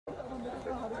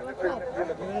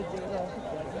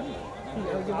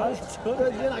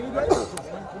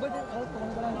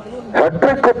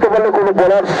Hat trick করতে পারলে কোনো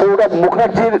বোলার সৌরভ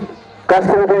মুখার্জির কাছ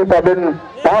থেকে তিনি পাবেন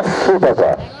 500 টাকা।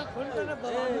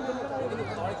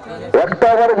 একটা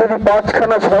ওভারে যদি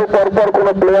 5খানা 6 পরপর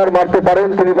কোনো প্লেয়ার মারতে পারেন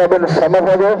তিনি পাবেন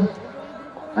সমভাবে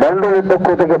মন্ডলের পক্ষ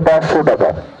থেকে 500 টাকা।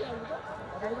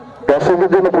 দর্শকদের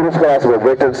জন্য পুরস্কার আসবে,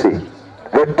 ওয়েট এন্ড সি।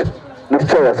 ওয়েট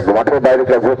নিশ্চয়ই আসবে, মাঠের বাইরে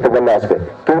ক্লাস ধরতে পারলে আসবে,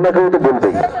 কেউ না কেউ তো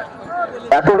বলবেই।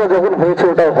 এতটা যখন হয়েছে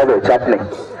ওটাও হবে, চাপ নেই।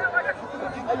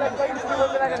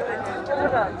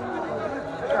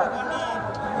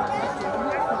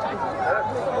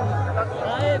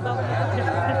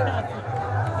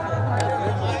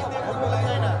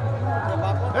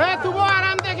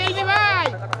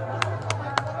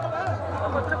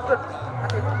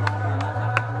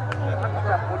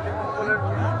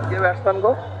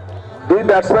 দুই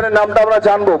ব্যাটসম্যানের নামটা আমরা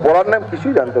জানবো, বলার নাম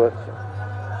কিছুই জানতে পারছি।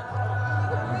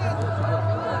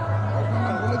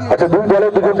 আচ্ছা, দুই দলে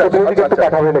দুজন প্রতিনিধি একটু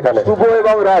পাঠাবেন এখানে। শুভ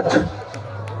এবং রাজ,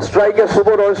 স্ট্রাইকে শুভ,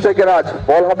 নন স্ট্রাইকে রাজ,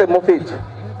 বল হাতে মফিজ।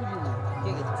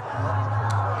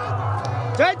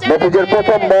 মফিজের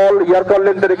প্রথম বল ইয়ার্কার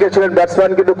লেন্থে রেখেছিলেন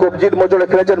ব্যাটসম্যান, কিন্তু কবজির মোচড়ে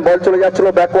খেলেছেন, বল চলে যাচ্ছিল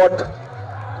ব্যাকওয়ার্ড।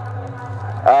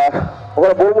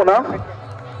 ওখানে বলবো না,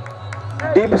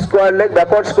 deep square leg,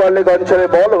 backward square leg অঞ্চলে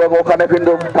বল, এবং ওখানে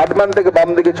কিন্তু থার্ডম্যান থেকে বাম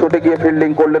দিকে ছুটে গিয়ে ফিল্ডিং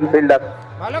করলেন ফিল্ডার।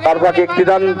 তার ফাঁকে একটি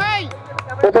রান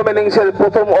প্রথম ইনিংসের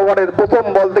প্রথম ওভারের প্রথম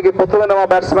বল থেকে প্রথমে নামা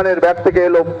ব্যাটসম্যানের ব্যাট থেকে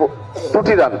এলো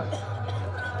 2টি রান।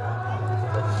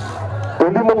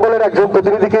 পল্লীমঙ্গলের একজন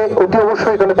প্রতিনিধিকে অতি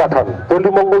অবশ্যই এখানে পাঠান।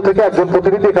 পল্লীমঙ্গল থেকে একজন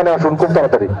প্রতিনিধি এখানে আসুন খুব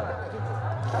তাড়াতাড়ি।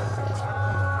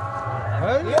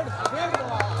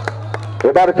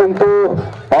 এবার কিন্তু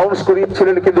বাউন্স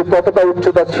করিয়েছিলেন, কিন্তু ততটা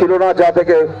উচ্চতা ছিল না যা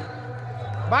থেকে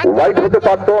ওয়াইড হতে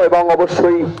পারত, এবং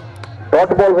অবশ্যই ডট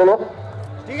বল হলো।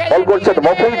 বল করছেন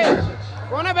মফিজ,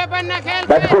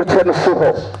 ব্যাট করছেন শুভ।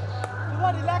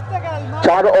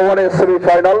 4 ওভারের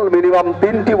সেমিফাইনাল, মিনিমাম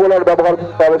 3টি বোলার ব্যবহার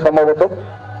করতে হবে সম্ভবত।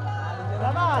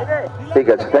 ঠিক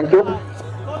আছে, থ্যাংক ইউ।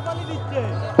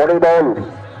 পরের বল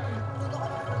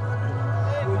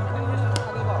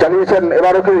চালিয়েছেন,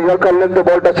 এবারও কি ইয়ার্কার লেন্থে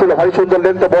বলটা ছিল, ভারী সুন্দর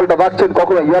লেন্থে বলটা রাখছেন,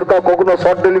 কখনো ইয়ার্কার কখনো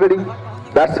শর্ট ডেলিভারি।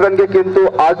 ব্যাটসম্যানকে কিন্তু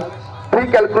আজ প্রি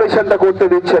ক্যালকুলেশনটা করতে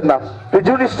দিচ্ছেন না,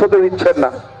 প্রিজুডিস হতে দিচ্ছেন না,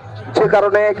 যে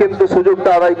কারণে কিন্তু সুযোগটা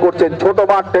আদায় করছেন। ছোট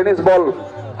মাঠ, টেনিস বল,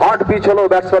 হার্ড পিচ হলেও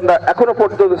ব্যাটসম্যানরা এখনো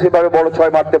পর্যন্ত সেভাবে বড় 6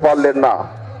 মারতে পারলেন না।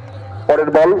 পরের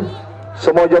বল,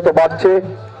 সময় যত বাড়ছে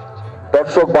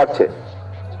দর্শক বাড়ছে,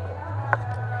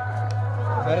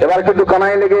 এবার কিন্তু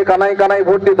কানাই লেগে কানাই কানাই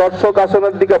ভর্তি দর্শক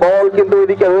আসনের দিকে। বল কিন্তু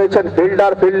এদিকে হয়েছেন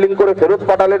ফিল্ডার, ফিল্ডিং করে ফেরত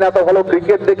পাঠালেন। এত ভালো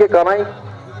ক্রিকেট দেখে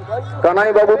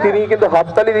কানাই বাবু তিনি কিন্তু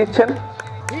হাততালি দিচ্ছেন।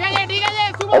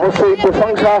 অবশ্যই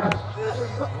প্রশংসা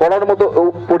করার মতো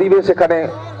পরিবেশ এখানে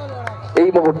এই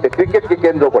মুহূর্তে ক্রিকেটকে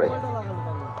কেন্দ্র করে।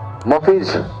 মফিজ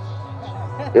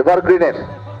এভারগ্রিনের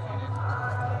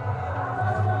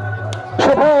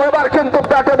শুভ এবার কিন্তু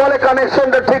ব্যাটে বলে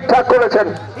কানেকশনটা ঠিকঠাক করেছেন।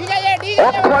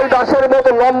 অক্ষয় দাসের মতো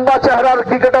লম্বা চেহারার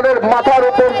ক্রিকেটারের মাথার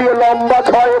উপর দিয়ে লম্বা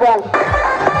 6 এবং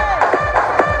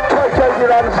 6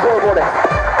 রান স্কোর করে।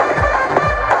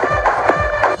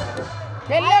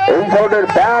 এই ধরনের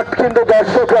ব্যাট কিন্তু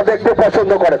দর্শকরা দেখতে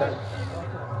পছন্দ করেন।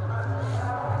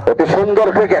 অতি সুন্দর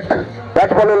ক্রিকেট,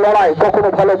 ব্যাট বলের লড়াই, কখনো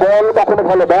ভালো বল, কখনো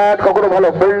ভালো ব্যাট, কখনো ভালো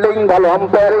ফিল্ডিং, ভালো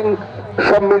আম্পায়ারিং,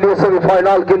 সব মিলিয়ে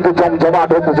সেমিফাইনাল কিন্তু জমজমাট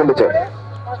হতে চলেছে।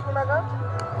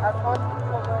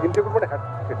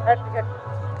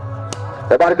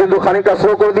 এবার কিন্তু খানিকটা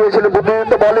স্লো করে দিয়েছিল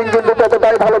বুদ্ধিদীপ্ত বোলিং, কিন্তু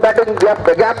ততটাই ভালো ব্যাটিং।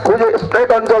 গ্যাপ খুঁজে স্ট্রেট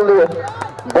অঞ্চল দিয়ে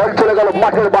বল চলে গেল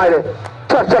মাঠের বাইরে।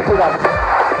 4 রান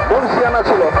মুন্সিয়ানা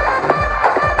ছিল,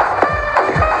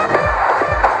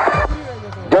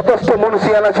 যথেষ্ট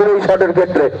মুন্সিয়ানা ছিল এই শটের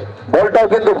ক্ষেত্রে। বলটাও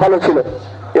কিন্তু ভালো ছিল,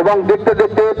 এবং দেখতে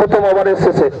দেখতে প্রথম ওভারের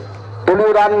শেষে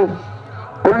দলীয় রান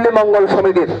পল্লীমঙ্গল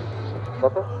সমিতির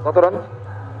কত রান?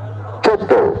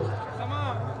 14।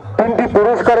 3টি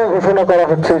পুরস্কারের ঘোষণা করা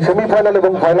হচ্ছে সেমিফাইনাল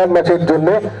এবং ফাইনাল ম্যাচের জন্য।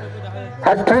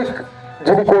 হ্যাট্রিক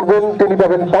যিনি করবেন তিনি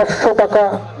পাবেন 500 টাকা।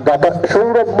 দাতা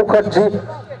সৌরভ মুখার্জি,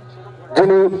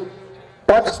 যিনি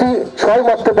 5টি 6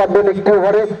 মারতে পারবেন একটি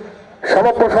ওভারে।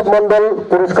 শ্যামাপ্রসাদ মন্ডল,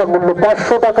 পুরস্কার মূল্য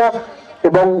 500 টাকা।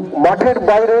 এবং মাঠের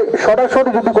বাইরে সরাসরি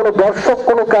যদি কোনো দর্শক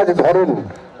কোনো কাজ ধরেন,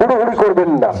 হুড়োহুড়ি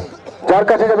করবেন না, যার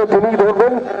কাছে যাবে তিনিই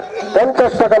ধরবেন।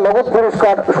 50 টাকা নগদ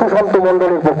পুরস্কার সুশান্ত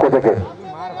মন্ডলের পক্ষ থেকে।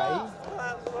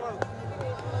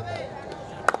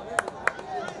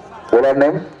 बोलर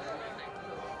नेम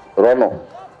रोनो।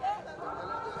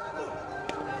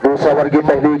 दूसरा ओवर की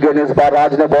पहली गेंद इस बार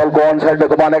राज ने बॉल को ऑन साइड में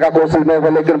घुमाने का कोशिश में,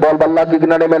 लेकिन बॉल बल्ला की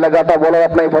किनारे में लगा था। बॉलर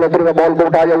अपने फॉलोथ्रू में बॉल को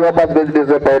उठाया हुआ बस भेजने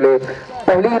से पहले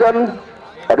पहली रन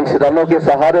और इस रनों के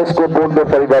सहारे स्कोर बोर्ड में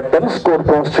परिवर्तन, स्कोर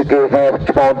पहुंच चुके हैं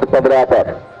 15 पर।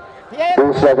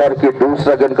 दूसरा ओवर की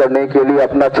दूसरा गेंद करने के लिए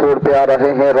अपना छोर पे आ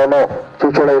रहे हैं रनो।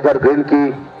 चिंसुरा एवरग्रीन की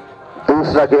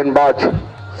दूसरा गेंदबाज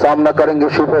सामना करेंगे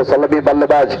शुभ सलामी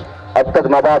बल्लेबाज अब तक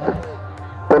नाबाद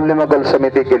पोल्लीमंगल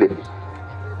समिति के लिए।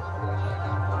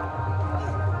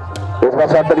 इस बार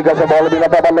साफ तरीका से बॉल मिला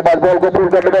था, बल्लेबाज बॉल को पूर्ण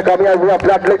करने में कामयाब हुआ,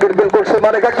 फ्लैट लेकिन बिल्कुल से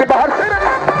मारेगा कि बाहर से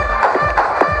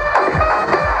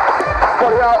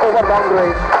बढ़िया ओवर बाउंड्री।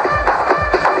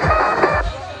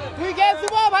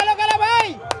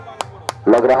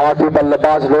 लग रहा कि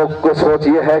बल्लेबाज लोग को सोच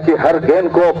ये है कि हर गेंद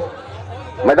को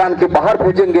मैदान के बाहर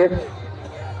भेजेंगे,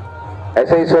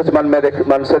 ऐसे ही सोच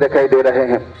मन से दिखाई दे रहे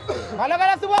हैं।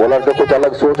 बॉलर को कुछ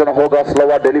अलग सोचना होगा,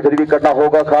 स्लोवर डिलीवरी भी करना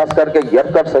होगा, खास करके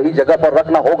यर्कर सही जगह पर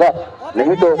रखना होगा,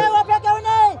 नहीं तो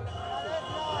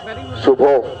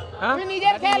सुबह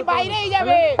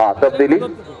तब्दीली।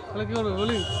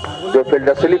 जो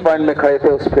फील्डर स्लिप पॉइंट में खड़े थे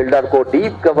उस फील्डर को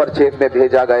डीप कवर छेद में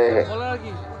भेजा गए हैं।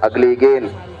 अगली गेंद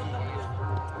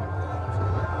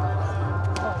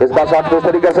इस बार शॉट किस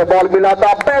तरीके से बॉल मिला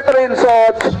था, बेहतरीन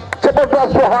सोच,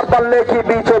 जबरदस्त प्रहार बल्ले की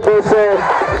बीचों बीच से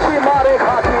सीमा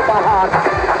रेखा की बाहर।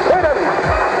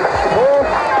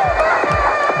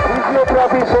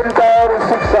 ट्रॉफी सेंटर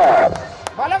सिक्सर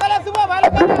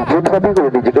ट्रॉफी করে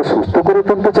নিজেকে সুস্থ করে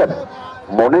তুলতে চান,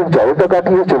 মনের জড়তা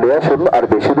কাটিয়ে চলে আসুন আর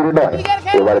বেশি দূরে নয়,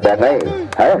 এবার ব্যাঙায়।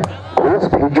 হ্যাঁ, ঘোষ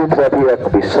ফিজিওথেরাপি এক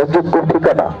বিশ্বাসযোগ্য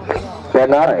ঠিকানা,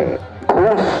 ব্যাঙায়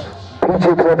ঘোষ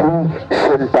ফিজিওথেরাপি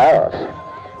सेंटर।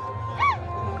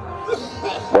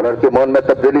 बॉलर के मन में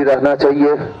तब्दीली रहना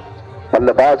चाहिए,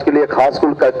 बल्लेबाज के लिए खास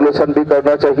कुल कैलकुलेशन भी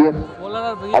करना चाहिए।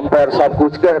 अंपायर साहब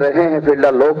कुछ कह रहे हैं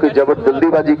फील्डर लोग की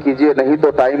जल्दीबाजी कीजिए, नहीं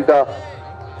तो टाइम का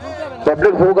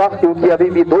प्रॉब्लम होगा, क्योंकि अभी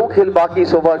भी 2 खेल बाकी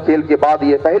इस ओवर खेल के बाद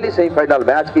ये पहली सेमीफाइनल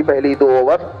मैच की पहली 2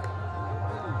 ओवर।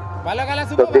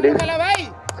 तब्दीली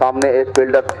सामने एक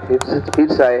फील्डर फिर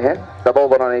से आए हैं दबाव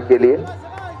बनाने के लिए,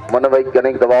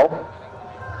 मनोवैज्ञानिक दबाव।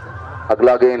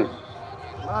 अगला गेंद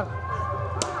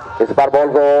इस बार बॉल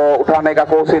को उठाने का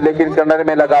कोशिश, लेकिन कर्नर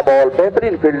में लगा बॉल।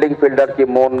 बेहतरीन फील्डिंग फील्डर की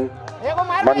मन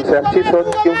से अच्छी सोच,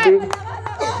 क्योंकि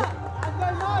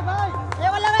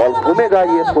बॉल घूमेगा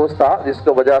ये सोच था,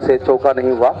 जिसकी वजह से चौका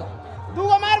नहीं हुआ।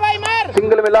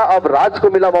 सिंगल मिला, अब राज को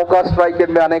मिला मौका स्ट्राइक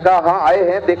एंड में आने का। हाँ आए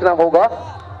हैं, देखना होगा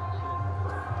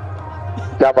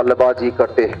क्या बल्लेबाजी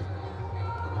करते हैं।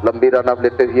 लंबी रन अप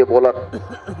लेते हुए बॉलर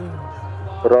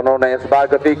रनों ने इस बार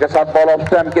गति के साथ बॉल ऑफ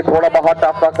स्टैम्प के थोड़ा बाहर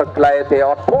टापा खिलाए थे,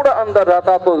 और थोड़ा अंदर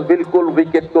रहता तो बिल्कुल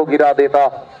विकेट को गिरा देता,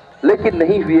 लेकिन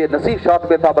नहीं हुए। नसीब शॉट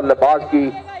पे था बल्लेबाज की,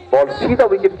 बॉल सीधा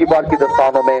विकेट कीपर की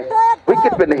दस्तानों में,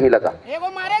 विकेट पे नहीं लगा।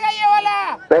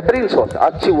 बेहतरीन शॉट,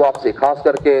 अच्छी वापसी, खास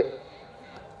करके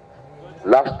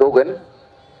लास्ट 2 गेंद।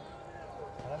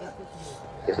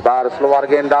 इस बार स्लोअर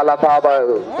गेंद डाला था,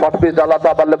 शॉर्ट पिच डाला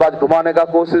था, बल्लेबाज घुमाने का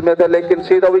कोशिश में थे, लेकिन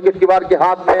सीधा विकेट कीपर के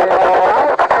हाथ में।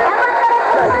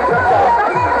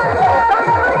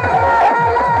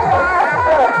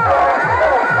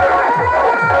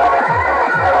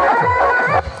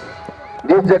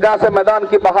 जिस जगह से मैदान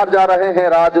के बाहर जा रहे हैं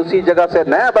राज, उसी जगह से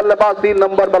नया बल्लेबाज 3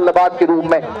 नंबर बल्लेबाज के रूप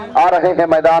में आ रहे हैं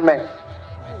मैदान में।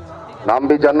 नाम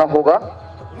भी जानना होगा,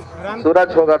 सूरज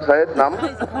होगा शायद नाम,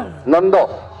 नंदो।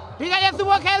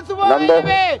 नंदो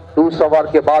 2 ओवर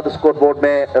के बाद स्कोर बोर्ड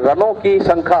में रनों की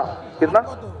संख्या कितना,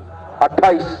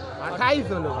 28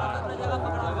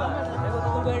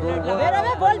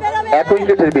 एक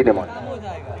विकेट বিনিময়।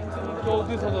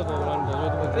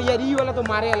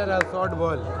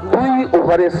 দুই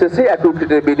ওভারে শেষে 1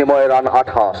 উইকেটের বিনিময়ে রান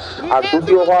 28, আর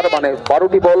দ্বিতীয় ওভার মানে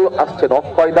 12টি বল আসছে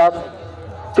অক্ষয় দাস।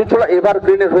 চিনসুরা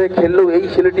এভারগ্রিনের হয়ে খেললেও এই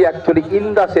ছেলেটি অ্যাকচুয়ালি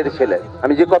ইন্দাসের ছেলে।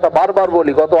 আমি যে কথা বারবার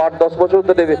বলি, গত 8-10 বছর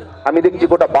ধরে আমি দেখছি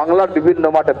গোটা বাংলার বিভিন্ন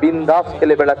মাঠে বিন্দাস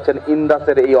খেলে বেড়াচ্ছেন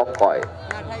ইন্দাসের এই অক্ষয়।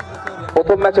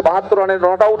 প্রথম ম্যাচে 72 রানের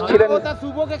নট আউট ছিলেন,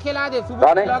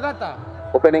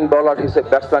 ওপেনিং বলার হিসেবে,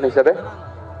 ব্যাটসম্যান হিসেবে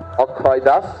অক্ষয়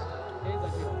Das.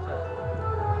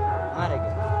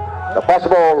 The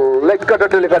possible leg cutter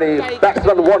delivery,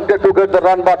 batsman wanted to get the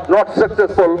run but not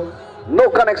successful. No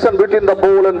connection between the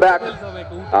ball and bat,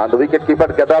 and the wicket keeper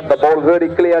gathered the ball very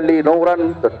clearly. No run,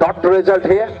 the dot result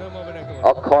here.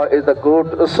 Akshay is a good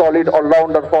solid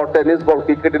all-rounder for tennis ball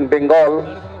cricket in Bengal.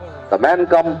 The man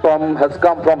has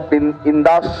come from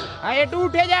Indas.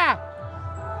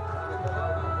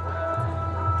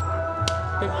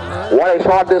 What a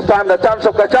shot this time, the chance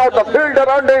of catch out, the fielder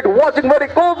under it, watching very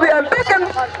closely and taken.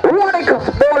 What a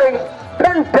bowling,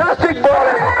 fantastic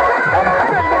bowling.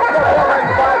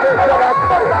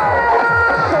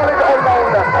 Solid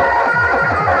all-rounder.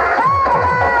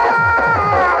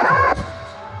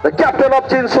 The captain of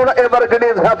Chinsura Evergreen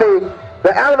is happy.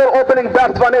 The other opening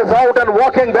batsman is out and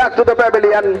walking back to the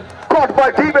pavilion. Caught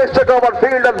by deep over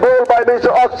field and bowled by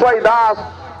Mr. Akshay Das.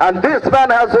 And this man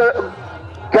has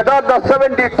gathered the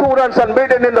 72 runs and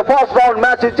beaten in the first round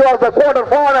match. It was the quarter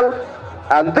final.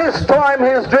 And this time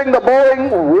he is doing the bowling.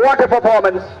 What a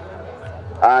performance.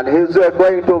 And he's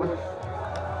going to,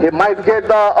 he might get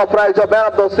the prize of man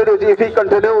of the series if he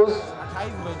continues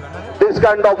this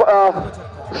kind of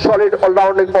solid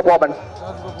all-rounding performance.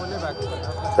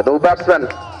 The new batsman,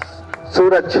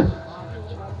 Suraj.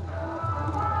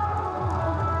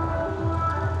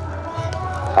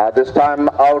 This time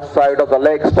outside of the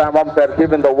leg stump, umpire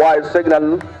giving the wide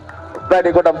signal.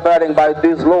 Very good umpiring by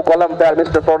this local umpire,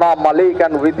 Mr. Pranab Malik,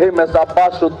 and with him is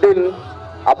Abbasuddin.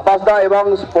 Abbas da এবং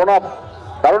Pranab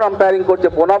দারুণ umpiring করছে।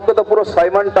 প্রণবকে তো পুরো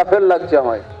Simon Taufel লাগছে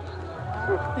আমায়।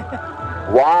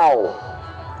 Wow,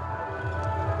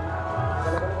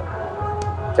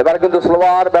 এবার কিন্তু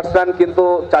slower batsman কিন্তু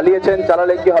চালিয়েছেন,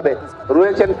 চালালে কি হবে,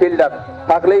 রয়েছেন ফিল্ডার,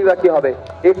 থাকলেই বা কি হবে।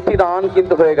 একটি রান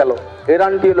কিন্তু হয়ে গেল। এই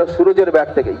রানটি হলো সুরজের ব্যাট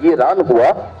থেকে। ইয়ে রান হুয়া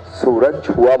সুরজ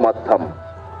হুয়া মাধ্যম।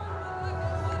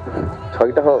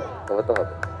 6টা হোক তবে তো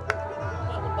হবে।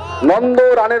 নন্দ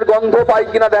রানের গন্ধ পাই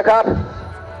কিনা দেখার।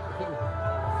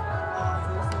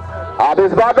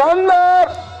 আবিষ্কার নন্দ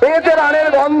পেয়েছে রানের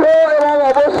গন্ধ এবং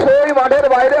অবশ্যই মাঠের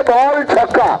বাইরে বল,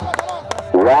 ছক্কা।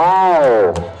 ওয়াও,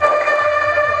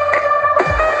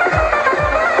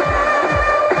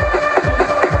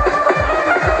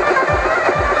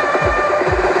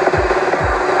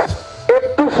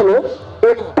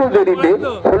 একটু দেরিতে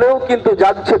হলেও কিন্তু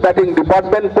যাচ্ছে ব্যাটিং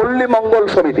ডিপার্টমেন্ট পল্লী মঙ্গল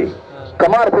সমিতি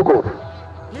কামারপুকুর।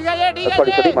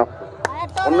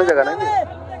 অন্য জায়গা নাকি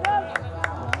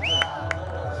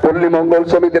পল্লী মঙ্গল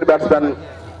সমিতির batsman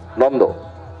Nanda.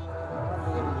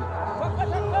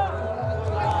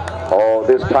 Oh,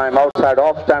 this time outside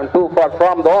off stamp, too far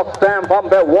from the off stamp.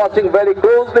 Umpire watching very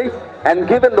closely and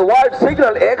given the wide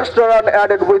signal. Extra run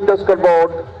added with the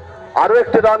scoreboard. আরো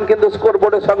একটি রান কিন্তু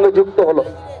স্কোরবোর্ডের সঙ্গে যুক্ত হলো।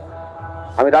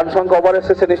 আমি রান সংখ্যা ওভারের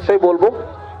শেষে নিশ্চয়ই বলবো।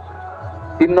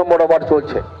 3 নম্বর ওভার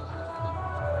চলছে।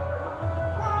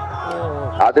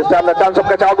 This time the chance of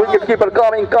catch out, wicket keeper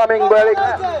coming very.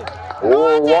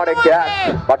 Oh, what a catch!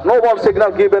 But no ball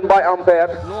signal given by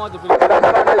umpire.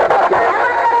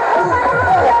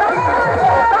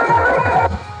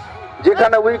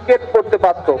 যেখানে উইকেট পড়তে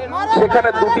পারত সেখানে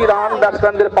 2টি রান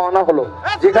ব্যাটসম্যানদের পাওনা হলো,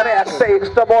 যেখানে একটা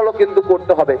এক্সট্রা বলও কিন্তু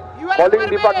করতে হবে। বোলিং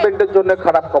ডিপার্টমেন্টের জন্য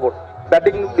খারাপ খবর,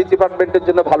 ব্যাটিং ডিপার্টমেন্টের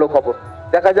জন্য ভালো খবর।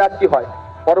 দেখা যাক কি হয়।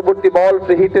 পরবর্তী বল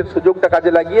ফ্রি হিটের সুযোগটা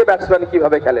কাজে লাগিয়ে ব্যাটসম্যান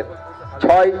কিভাবে খেলেন।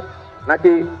 6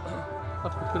 নাকি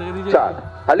 4?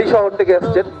 হালি শহর থেকে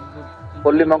এসছেন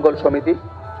পল্লী মঙ্গল সমিতি।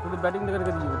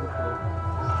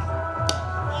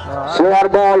 স্লোয়ার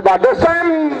বল বা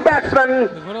ব্যাটসম্যান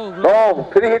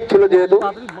ফ্রি হিট ছিল যেহেতু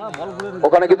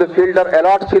ওখানে কিন্তু ফিল্ডার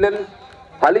অ্যালার্ট ছিলেন।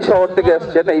 হালি শহর থেকে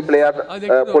এসছেন এই প্লেয়ার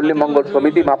পল্লী মঙ্গল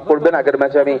সমিতি। মাফ করবেন, আগের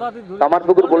ম্যাচে আমি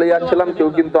কামারপুকুর বলে যাচ্ছিলাম, কেউ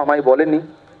কিন্তু আমায় বলেনি।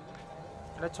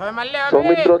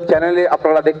 সৌমিত্র চ্যানেলে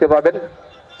আপনারা দেখতে পাবেন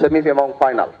সেমি এবং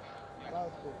final.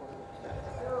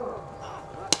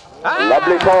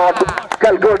 Lovely shot,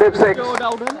 calculative 6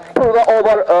 to the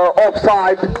over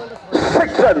offside,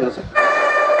 6 runs.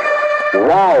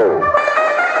 Wow.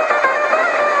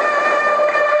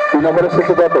 3 ওভারের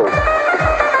শেষে কত?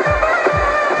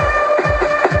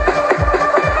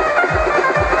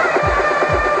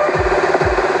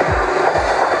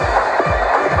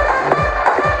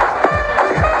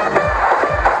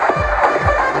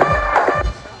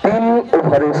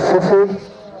 ওভারের শেষে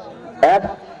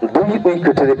 1-2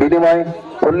 উইকেটের বিনিময়ে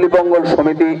পল্লী মঙ্গল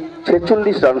সমিতি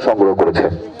 46 রান সংগ্রহ করেছে।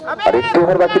 আর একটু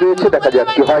ওভার বাকি রয়েছে, দেখা যাক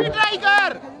কি হয়।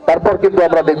 তারপর কিন্তু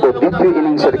আমরা দেখব দ্বিতীয়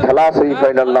ইনিংসের খেলা,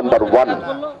 সেমিফাইনাল নাম্বার 1।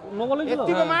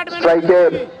 স্ট্রাইকে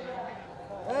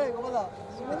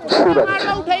সুরজ,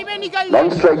 নন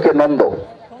স্ট্রাইকে নন্দ,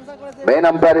 মেন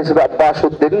আম্পায়ার হিসেবে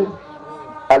আব্বাসউদ্দিন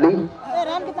আলী,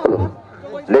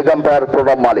 লেগ আম্পায়ার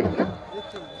প্রণব মালিক।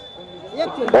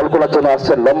 বল করার জন্য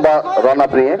আসছেন লম্বা রান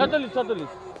আপ নিয়ে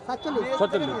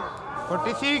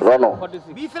রনো।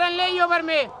 20 रन ले ओवर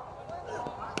में।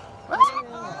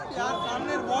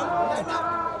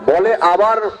 বলে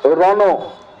আবার রনো।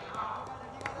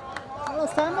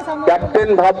 ক্যাপ্টেন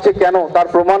ভাবছে কেন, তার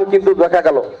প্রমাণ কিন্তু দেখা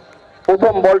গেল।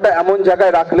 প্রথম বলটা এমন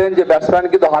জায়গায় রাখলেন যে ব্যাটসম্যান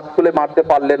কিন্তু হাত তুলে মারতে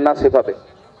পারলেন না সেভাবে,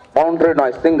 বাউন্ডারি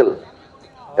নয়, সিঙ্গেল।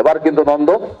 এবার কিন্তু নন্দ,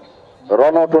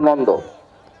 রনো টু নন্দ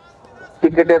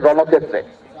ক্রিকেটের রণক্ষেত্রে।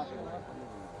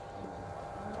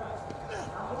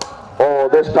 ও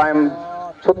দিস টাইম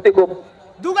সত্যি খুব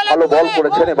ভালো বল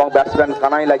করেছেন এবং ব্যাটসম্যান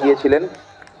কানাই লাগিয়েছিলেন।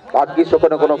 ভাগ্যিস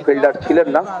ওখানে কোনো ফিল্ডার ছিলেন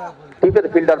না। টিপের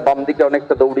ফিল্ডার বাম দিকে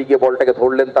অনেকটা দৌড়ে গিয়ে বলটাকে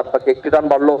ধরলেন, তার পাশে একটি রান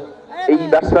বাড়লো। এই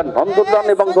ব্যাটসম্যান নন্দন রান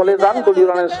এবং দলের রান, দলীয়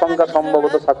রানের সংখ্যা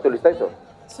সম্ভবত 47, তাই তো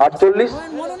 48।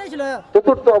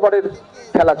 চতুর্থ ওভারের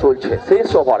খেলা চলছে, শেষ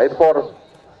ওভার। এরপর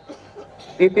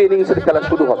দ্বিতীয় ইনিংসের খেলা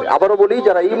শুরু হবে। আবারও বলি,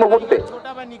 যারা এই মুহূর্তে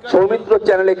সৌমিত্র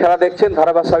চ্যানেলে খেলা দেখছেন,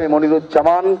 ধারাভাষ্যে আমি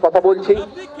মনিরুজ্জামান কথা বলছি।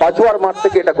 বাজুয়ার মাঠ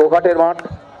থেকে, এটা গোঘাটের মাঠ,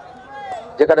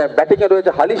 যেখানে ব্যাটিং এ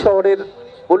রয়েছে হালি শহরের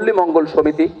পল্লীমঙ্গল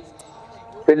সমিতি,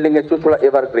 ফিল্ডিং এ চিনসুরা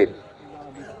এভারগ্রিন।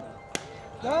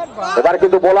 এবার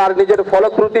কিন্তু বোলার নিজের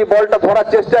ফলশ্রুতি বলটা ধরার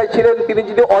চেষ্টায় ছিলেন। তিনি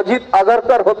যদি অজিত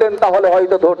আগারকার হতেন তাহলে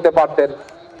হয়তো ধরতে পারতেন,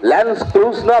 ল্যান্স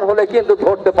ক্লুজনার হলে কিন্তু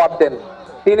ধরতে পারতেন।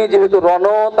 তিনি যেহেতু রণ,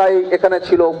 তাই এখানে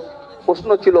ছিল প্রশ্ন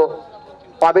ছিল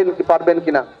পাবেন কি পারবেন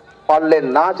কিনা, পারলেন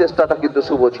না। চেষ্টাটা কিন্তু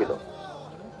শুভ ছিল।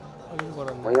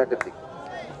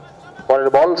 পরের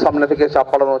বল সামনে থেকে চাপ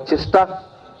পালানোর চেষ্টা,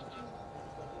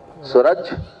 সুরাজ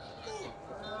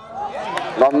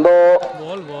নন্দ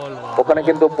ওখানে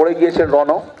কিন্তু পড়ে গিয়েছেন।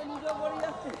 রণ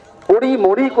পড়ি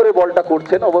মরি করে বলটা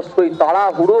করছেন, অবশ্যই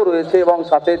তাড়াহুড়ো রয়েছে এবং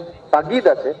সাথে তাগিদ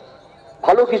আছে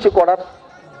ভালো কিছু করার।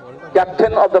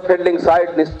 Captain of the fielding side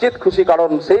নিশ্চিত খুশি, কারণ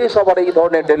শেষ ওভারে এই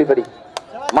ধরনের ডেলিভারি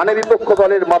মানে বিপক্ষ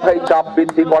দলের মাথায় চাপ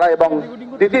বৃদ্ধি করা এবং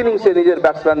দ্বিতীয় ইনিংসে নিজের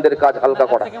ব্যাটসম্যানদের কাজ হালকা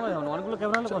করা।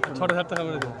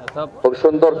 খুব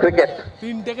সুন্দর ক্রিকেট,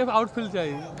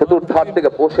 চতুর্থার্ধ থেকে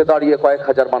বসে দাঁড়িয়ে কয়েক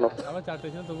হাজার মানুষ।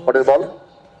 পরের বল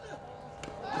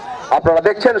আপনারা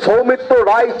দেখছেন সৌমিত্র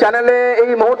রায় চ্যানেলে।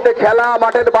 এই মুহূর্তে খেলা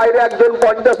মাঠের বাইরে, একজন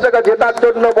 50 টাকা জেতার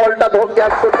জন্য বলটা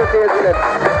ক্যাচ করতে চেয়েছিলেন,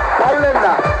 পারলেন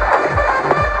না,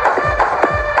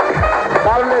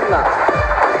 পারলেন না।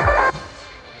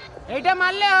 এইটা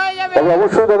মারলে হয়ে যাবে। তবে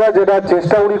অবশ্যই দাদা, যেটা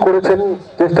চেষ্টা উনি করেছেন,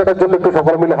 চেষ্টাটার জন্য একটু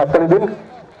সকলে মিলে হাততালি দিন।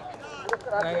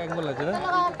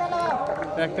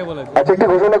 আচ্ছা, একটি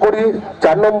ঘোষণা করি,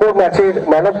 4 নম্বর ম্যাচের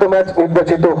ম্যান অফ দ্য ম্যাচ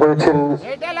নির্বাচিত হয়েছেন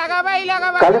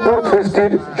কালীপুর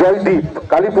সৃষ্টির জয়দীপ।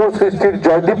 কালীপুর সৃষ্টির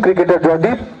জয়দীপ, ক্রিকেটার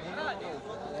জয়দীপ,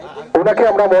 ওনাকে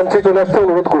আমরা মঞ্চে চলে আসতে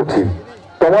অনুরোধ করছি।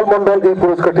 তমাল মন্ডল এই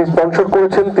পুরস্কারটি স্পন্সর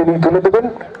করেছেন, তিনি তুলে দেবেন।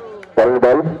 পরের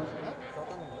বল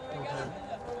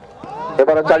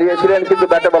এবারে চালিয়েছিলেন কিন্তু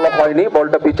ব্যাটে বলা হয়নি,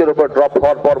 বলটা পিচের উপর ড্রপ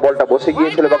হওয়ার পর বলটা বসে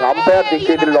গিয়েছিল এবং আম্পায়ার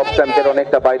দেখিয়ে দিলেন অফ স্ট্যাম্পের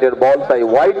অনেকটা বাইরের বল, তাই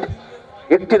ওয়াইড।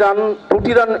 1টি রান,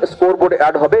 2টি রান স্কোর বোর্ডে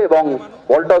অ্যাড হবে এবং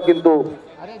বলটাও কিন্তু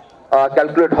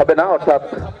ক্যালকুলেট হবে না, অর্থাৎ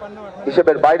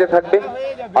হিসেবের বাইরে থাকবে।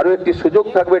 আরো একটি সুযোগ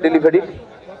থাকবে ডেলিভারির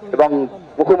এবং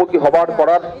মুখোমুখি হবার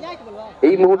করার।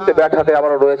 এই মুহূর্তে ব্যাট হাতে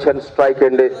আবারও রয়েছেন স্ট্রাইক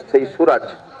এন্ডে সেই সুরাজ।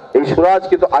 এই সুরাজ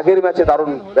কিন্তু আগের ম্যাচে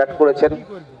দারুণ ব্যাট করেছেন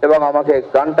এবং আমাকে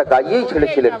গানটা গাইয়েই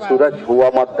ছেড়েছিলেন, সুরাজ হুয়া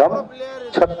মাধ্যম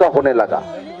ছক্কা হোনে লাগা।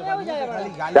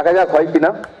 দেখা যাক হয়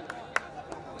কিনা।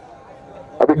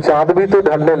 अभी चांद भी तो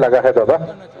ढलने लगा है दादा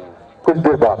कुछ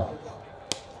देर बाद।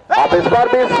 अब इस बार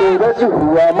भी सूरज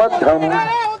हुआ मध्यम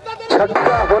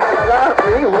छक्का होने लगा,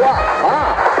 नहीं हुआ। हाँ,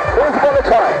 उस बॉले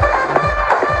 6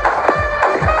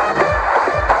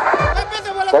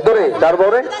 কত রে? 4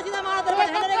 বলে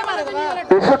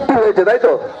 63 হয়েছে, তাই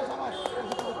তো?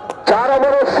 4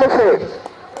 ওভারের শেষে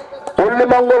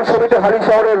পল্লীমঙ্গল সমিতি হালি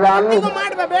শহরের রান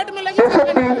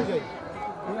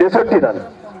 63 রান।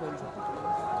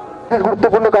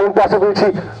 গুরুত্বপূর্ণ কারণ পাশে পেয়েছি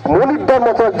মনিরদার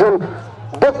মতো একজন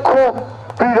দক্ষ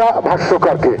ক্রীড়া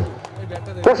ভাষ্যকারকে।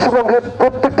 পশ্চিমবঙ্গের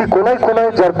প্রত্যেকটি কোনায়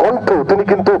কোনায় যার কণ্ঠ, তিনি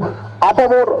কিন্তু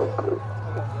আপামর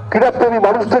ক্রীড়াপ্রেমী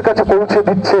মানুষদের কাছে পৌঁছে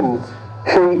দিচ্ছেন।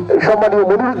 সেই সম্মানীয়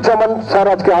মনিরুজ্জামান স্যার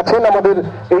আজকে আছেন আমাদের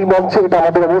এই মঞ্চে। এটা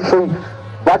আমাদের অবশ্যই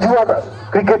বাজুয়ার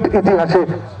ক্রিকেট ইতিহাসে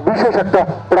বিশেষ একটা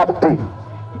প্রাপ্তি।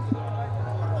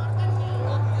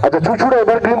 আচ্ছা, চিনসুরা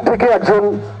এভারগ্রিন থেকে একজন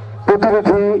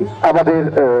প্রতিনিধি আমাদের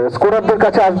স্কোরারদের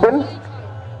কাছে আসবেন।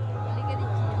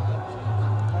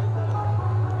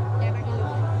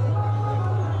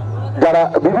 যারা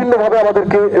বিভিন্নভাবে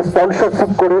আমাদেরকে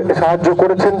স্পন্সরশিপ করে সাহায্য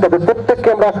করেছেন, তাদের প্রত্যেককে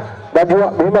আমরা বাজুয়া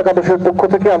ভীম একাদশের পক্ষ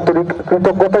থেকে আন্তরিক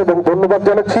কৃতজ্ঞতা এবং ধন্যবাদ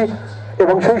জানাচ্ছি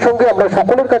এবং সেই সঙ্গে আমরা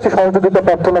সকলের কাছে সহযোগিতা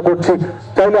প্রার্থনা করছি।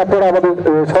 চাইলে আপনারা আমাদের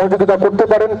সহযোগিতা করতে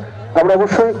পারেন, আমরা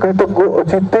অবশ্যই কৃতজ্ঞ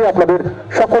চিত্তে আপনাদের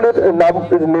সকলের নাম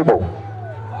নেব।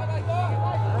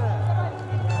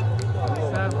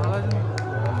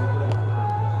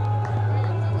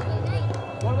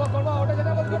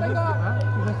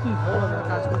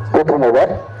 প্রথম ওভার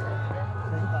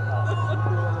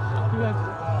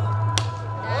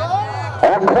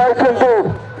অক্ষয় কিন্তু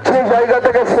সেই জায়গা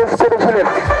থেকে শেষ করেছিলেন।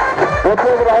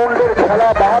 প্রথম রাউন্ডের খেলা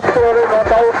 72 ওভারে নট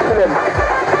আউট ছিলেন,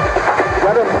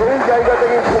 যেন সেই জায়গা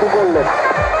থেকেই শুরু করলেন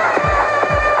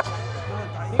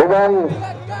এবং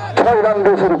 6 রান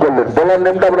দিয়ে শুরু করলেন। বোলার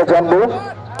নেমটা আমরা জানবো।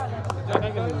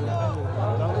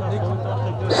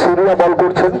 সিরিয়া বল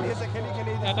করছেন,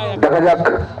 দেখা যাক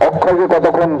অক্ষয়কে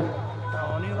কতক্ষণ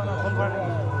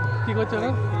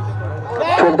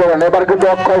চলতে পারেন। এবার কিন্তু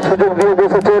অক্ষয় সুযোগ দিয়ে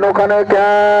বসেছেন ওখানে,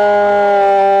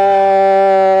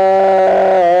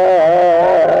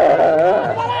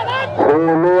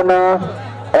 হলো না।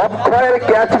 অক্ষয়ের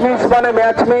ক্যাচ মিস মানে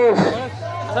ম্যাচ মিস,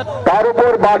 তার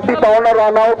উপর বাড়তি পাওনা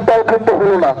রান আউটটাও কিন্তু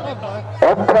হলো না।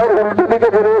 অক্ষয়ের উল্টো দিকে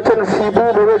বেরিয়েছেন শিবু,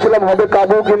 ভেবেছিলাম হবে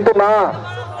কাবু, কিন্তু না,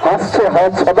 হাসছে,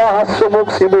 সদা হাসছে মুখ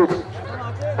শিবু।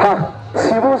 হ্যাঁ,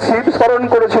 শিবু শিব স্মরণ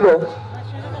করেছিল,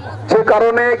 যে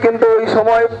কারণে কিন্তু ওই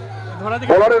সময়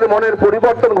বোলারের মনের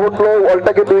পরিবর্তন ঘটলো,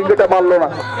 বলটা কিন্তু উইকেটে মারলো না।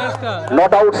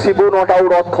 Not out Shibu, not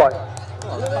out অক্ষয়,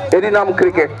 এরই নাম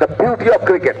cricket, the beauty of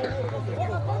cricket.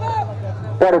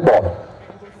 পরের বল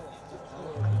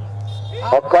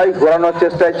অক্ষয় ঘোরানোর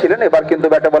চেষ্টায় ছিলেন, এবার কিন্তু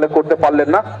ব্যাটে বলে করতে পারলেন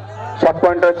না। শর্ট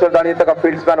পয়েন্টার চলে দাঁড়িয়ে থাকা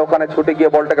ফিল্ডসম্যান ওখানে ছুটে গিয়ে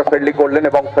বলটাকে ফ্রেন্ডলি করলেন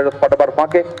এবং ফেরত পাঠাবার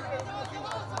ফাঁকে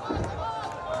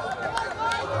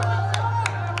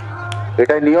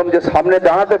এটাই নিয়ম যে সামনে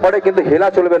দাঁড়াতে পারে, কিন্তু হেলা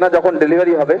চলবে না যখন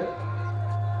ডেলিভারি হবে।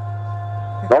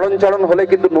 নড়নচড়ন হলে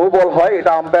কিন্তু নো বল হয়।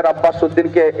 এটা আম্পায়ার আব্বাস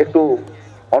উদ্দিনকে একটু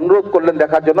অনুরোধ করলেন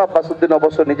দেখার জন্য। আব্বাস উদ্দিন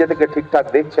অবশ্য নিজে থেকে ঠিকঠাক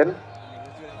দেখছেন।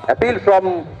 Appeal from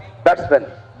batsman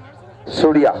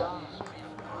Surya.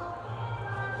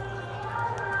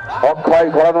 অক্ষয়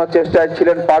ঘোরানোর চেষ্টায়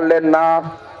ছিলেন, পারলেন না।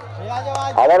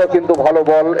 আবারও কিন্তু ভালো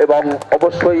বল এবং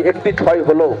অবশ্যই একটি ছয়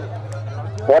হলো।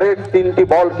 পরের তিনটি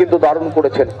বল কিন্তু দারুণ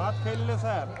করেছেন।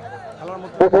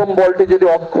 প্রথম বলটি যদি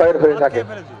অক্ষয়ের হয়ে থাকে,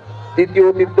 দ্বিতীয়,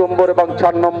 3 নম্বর এবং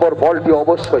 4 নম্বর বলটি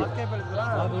অবশ্যই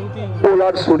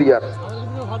বোলার সুরিয়ার।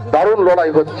 দারুণ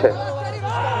লড়াই হচ্ছে,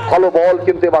 ভালো বল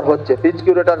কিন্তু এবার হচ্ছে। পিচ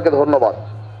কিউরেটরকে ধন্যবাদ।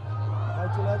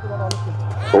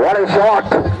 শট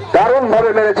দারুণ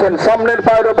ভাবে মেরেছেন, সামনের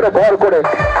পায়ের উপরে ভর করে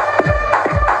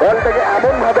বলটাকে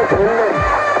এমন ভাবে খেললেন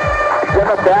যেন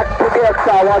ব্যাট থেকে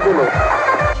একটা আওয়াজ এলো,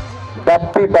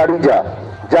 বাপ্পি বাড়ি যা,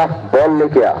 যা বল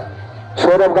লেকে আ।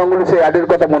 সৌরভ গাঙ্গুলি সেই অ্যাডের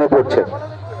কথা মনে পড়ছে।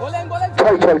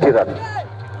 6 রান।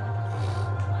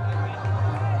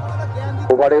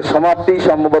 ওভারের সমাপ্তি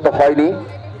সম্ভবত হয়নি।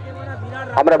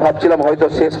 আমরা ভাবছিলাম হয়তো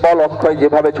শেষ বল। অক্ষয়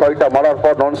যেভাবে 6টা মারার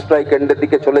পর নন স্ট্রাইক এন্ডের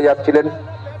দিকে চলে যাচ্ছিলেন।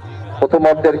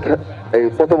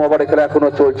 প্রথম ওভারে খেলা এখনো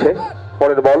চলছে।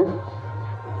 পরের বল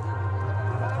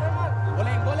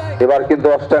এবার কিন্তু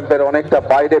অফ স্ট্যাম্পের অনেকটা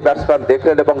বাইরে ব্যাটসম্যান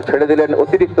দেখলেন এবং ছেড়ে দিলেন।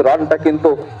 অতিরিক্ত রানটা কিন্তু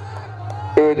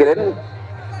পেয়ে গেলেন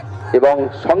এবং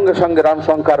সঙ্গে সঙ্গে রান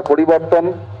সংখ্যার পরিবর্তন।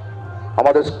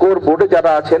 আমাদের স্কোর বোর্ডে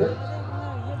যারা আছেন,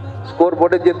 স্কোর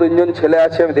বোর্ডে যে 3জন ছেলে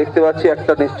আছে আমি দেখতে পাচ্ছি,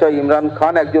 একটা নিশ্চয় ইমরান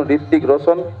খান, একজন ঋত্বিক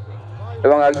রোশন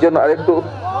এবং একজন আরেকটু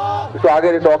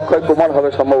আগের একটু অক্ষয় কুমার হবে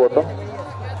সম্ভবত,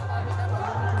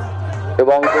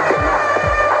 এবং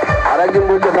আরেকজন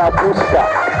বলছে না পুষ্পা।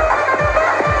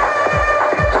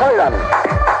 6 রান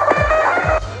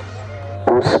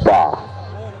পুষ্পা,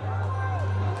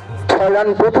 6 রান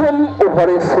প্রথম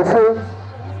ওভারের শেষে।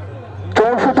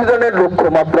 64 রানের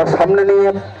লক্ষ্যমাত্রা সামনে নিয়ে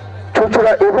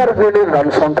চুঁচুড়া এভারগ্রিনের রান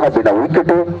সংখ্যা বিনা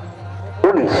উইকেটে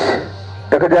 19।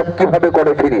 দেখা যাক কিভাবে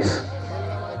করে ফিনিশ।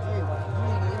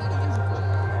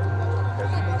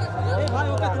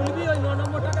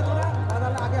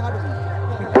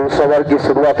 दूसरा ओवर की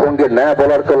शुरुआत होंगे, नया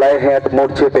बॉलर को लाए हैं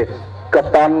मोर्चे पे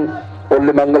कप्तान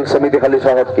पॉलीमंगल समिति हली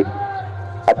साहब की।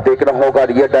 अब देखना होगा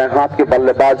ये दाएं हाथ के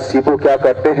बल्लेबाज शिबू क्या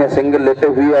करते हैं, सिंगल लेते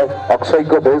हुए अक्षय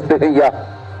को भेजते हैं या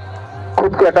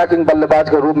खुद को अटैकिंग बल्लेबाज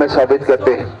के रूप में साबित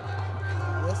करते हैं।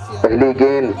 पहली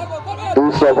गेंद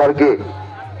दूसरे ओवर के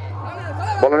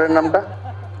बॉलर नामटा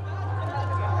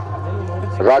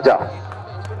राजा।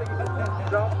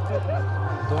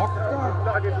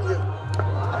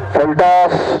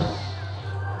 फुलटॉस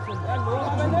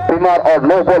बीमार और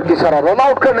नो बॉल की सारा रन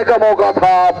आउट करने का मौका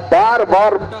था। बार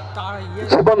बार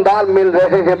জীবনদান मिल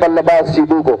रहे हैं बल्लेबाज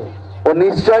शिबू को और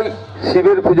निश्चय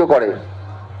शिविर পুজো করে,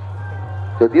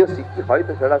 যদিও শিখতে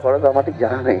হয়তো সেটা করে তো আমার ঠিক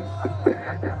জানা নেই।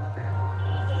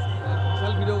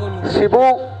 শিবু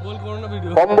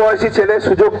কম বয়সী ছেলে,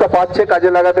 সুযোগটা পাচ্ছে, কাজে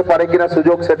লাগাতে পারে কিনা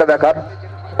সুযোগ সেটা দেখার।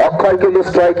 অক্ষয় কিন্তু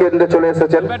স্ট্রাইক এন্ডে চলে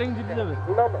এসেছেন।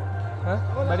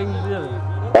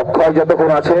 অক্ষয়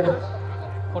যতক্ষণ আছে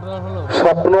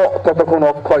স্বপ্ন ততক্ষণ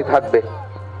অক্ষয় থাকবে,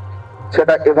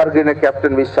 সেটা এভারগ্রিনের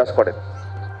ক্যাপ্টেন বিশ্বাস করেন।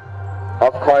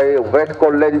 অক্ষয় ওয়েট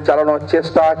করলেন, চালানোর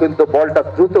চেষ্টা, কিন্তু বলটা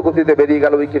দ্রুত গতিতে বেরিয়ে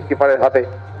গেল উইকেট কিপারের হাতে।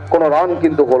 কোনো রান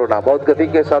কিন্তু হলো না। बहुत गति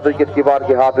के साथ विकेट कीपर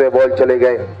के हाथ में बॉल चले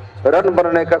गए। रन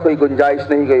बनने का कोई गुंजाइश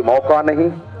नहीं, कोई मौका नहीं।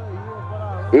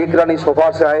 1 रन इस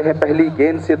ओवर से आए हैं। पहली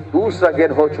गेंद से दूसरा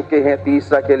गेंद हो चुके हैं,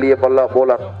 तीसरा के लिए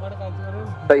बॉलर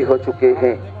तय हो चुके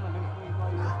हैं।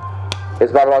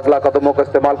 इस बार अगला कदमों का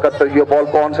इस्तेमाल करते हुए बॉल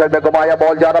को ऑन साइड में घुमाया,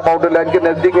 बॉल जा रहा बाउंड्री लाइन के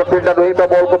नजदीक में। फील्डर वहीं पर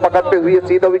बॉल को पकड़ते हुए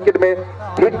सीधा विकेट में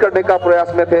हिट करने का प्रयास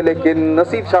में थे, लेकिन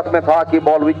नसीब साथ में था कि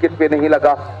बॉल विकेट पे नहीं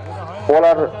लगा।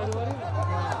 बॉलर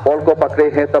बॉल को पकड़े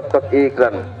हैं तब तक 1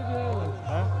 रन।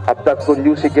 अब तक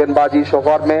कंजूसी गेंदबाजी इस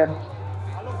ओवर में,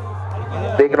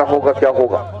 देखना होगा क्या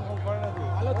होगा।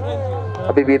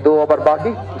 अभी भी 2 ओवर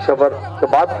बाकी, इस ओवर के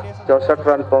बाद 64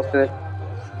 रन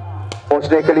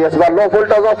पहुंचने के लिए इस बार लो फुल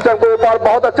टॉस ऑप्शन के ऊपर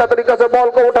बहुत अच्छा तरीके से बॉल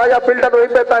को उठाया, फील्डर वहीं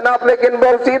पे तैनात, लेकिन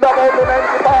बॉल सीधा बॉल लाइन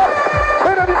के पार।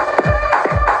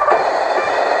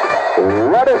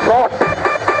 What a shot!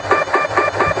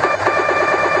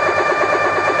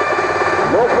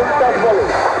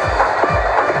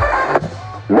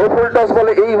 Low full toss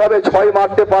বলে এইভাবে 6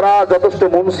 মারতে পারা যথেষ্ট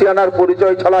মুন্সিয়ানার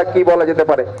পরিচয় ছাড়া কি বলা যেতে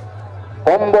পারে।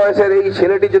 কম বয়সের এই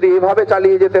ছেলেটি যদি এভাবে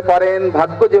চালিয়ে যেতে পারেন,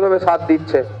 ভাগ্য যেভাবে সাথ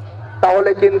দিচ্ছে,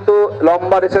 তাহলে কিন্তু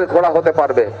লম্বা রেসের ঘোড়া হতে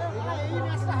পারবে।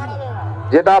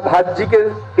 যেটা ভাজ্জিকে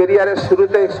ক্যারিয়ারের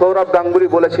শুরুতে সৌরভ গাঙ্গুলি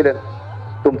বলেছিলেন,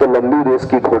 তুমি তো লম্বি রেস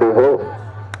কি ঘোড়ে হো,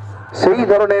 সেই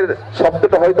ধরনের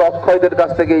শব্দটা হয়তো অক্ষয়দের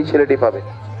কাছ থেকে এই ছেলেটি পাবে।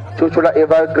 চুচুড়া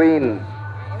এভারগ্রিন,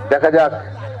 দেখা যাক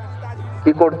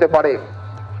কি করতে পারে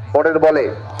পরের বলে।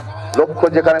 লক্ষ্য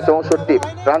যেখানে 64,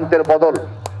 প্রান্তের বদল,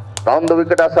 রাউন্ড দ্য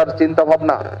উইকেট আসার চিন্তা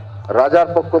ভাবনা রাজার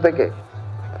পক্ষ থেকে।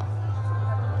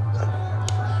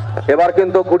 এবার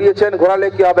কিন্তু ঘুরিয়েছেন, ঘোরালে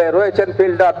কি হবে, রয়েছেন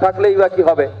ফিল্ডার, থাকলেই বা কি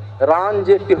হবে। রান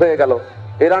যে একটি হয়ে গেল,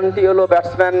 এই রানটি হলো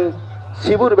ব্যাটসম্যান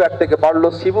শিবুর ব্যাট থেকে, বাড়লো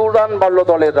শিবুর রান, বাড়লো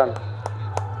দলের রান।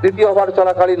 তৃতীয় ওভার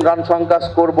চলাকালীন রান সংখ্যা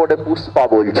স্কোর বোর্ডে পুষ্পা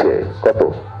বলছে কত?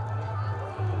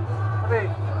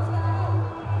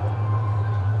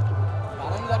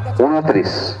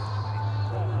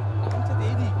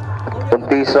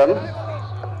 29 रन।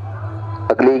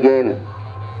 अगली गेंद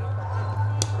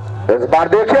इस बार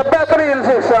देखिए बेहतरीन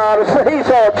सिक्सर, सही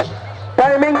शॉट,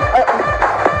 टाइमिंग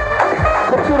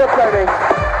खूबसूरत टाइमिंग,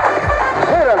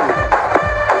 6 रन।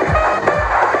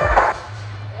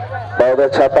 बहुत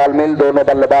अच्छा तालमेल दोनों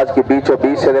बल्लेबाज के बीचों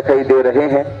बीच से दिखाई दे रहे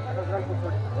हैं।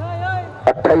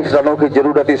 28 रनों की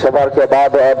जरूरत इस ओवर के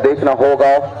बाद। अब देखना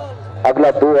होगा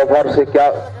अगला 2 ओवर से क्या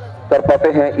कर पाते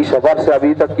हैं। इस ओवर से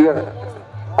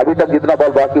अभी तक जितना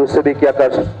बॉल बाकी उससे भी क्या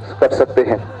कर सकते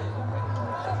हैं।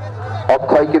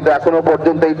 অক্ষয় কিন্তু এখনো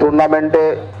পর্যন্ত এই টুর্নামেন্টে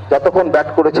যতক্ষণ ব্যাট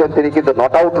করেছেন তিনি কিন্তু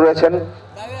নট আউট রয়েছেন।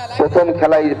 প্রথম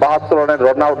খেলায় 72 রানের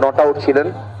নট আউট ছিলেন।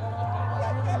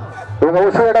 এবং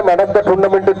অবশ্যই এটা ম্যান অফ দ্য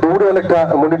টুর্নামেন্টের দৌড়ে অনেকটা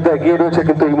মনিরদা এগিয়ে রয়েছে,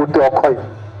 কিন্তু এই মুহূর্তে অক্ষয়।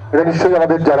 এটা নিশ্চয়ই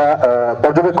আমাদের যারা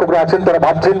পর্যবেক্ষকরা আছেন তারা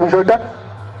ভাবছেন বিষয়টা।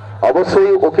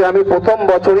 অবশ্যই ওকে আমি প্রথম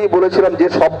বছরই বলেছিলাম যে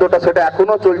শব্দটা, সেটা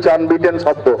এখনো চলছে, আনবিটেন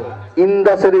শব্দ।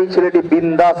 ইন্দাসের এই ছেলেটি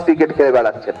বিন্দাস ক্রিকেট খেলে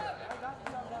বেড়াচ্ছেন।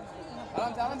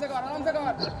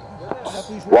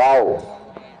 ওয়াও,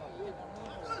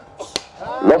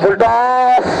 লো ফুল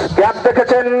টস, গ্যাপ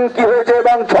দেখেছেন কি হয়েছে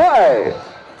এবং 6।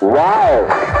 ওয়াও,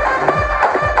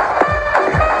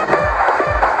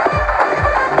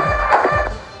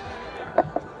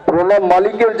 প্রণব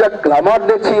মালিকের যা গ্ল্যামার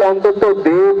দেখছি, অন্তত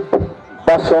দেব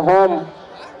বা সোহম,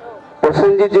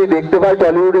 প্রসেনজিৎ যে দেখতে পাই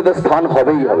টলিউডে তো স্থান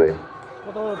হবেই হবে।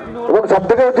 এবং সব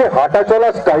থেকে হচ্ছে হাঁটা চলা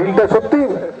স্টাইলটা সত্যি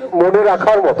মনে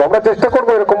রাখার মতো। আমরা চেষ্টা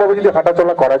করবো এরকম ভাবে যদি হাঁটা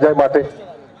চলা করা যায় মাঠে।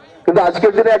 কিন্তু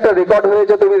আজকের দিনে একটা রেকর্ড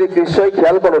হয়েছে, তুমি নিশ্চয়ই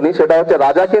খেয়াল করোনি, সেটা হচ্ছে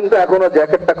রাজা কিন্তু এখনো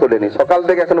জ্যাকেটটা খোলেনি সকাল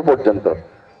থেকে এখনো পর্যন্ত।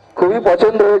 খুবই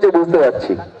পছন্দ হয়েছে বুঝতে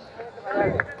পারছি।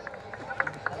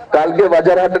 কালকে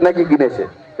বাজার হাটে নাকি কিনেছে,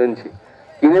 শুনছি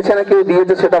কিনেছে না কেউ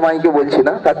দিয়েছে, সেটা মাইকে বলছি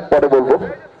না, পরে বলবো।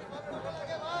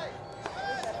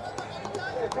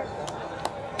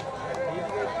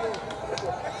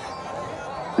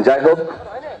 যাই হোক,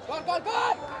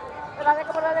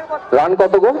 রান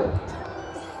কত গো?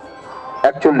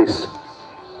 41।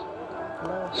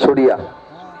 সরিয়া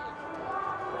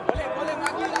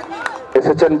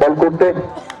এসেছেন বল করতে।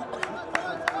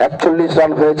 41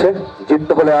 রান হয়েছে,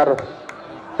 জিততে হলে আর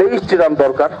 23টি রান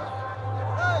দরকার।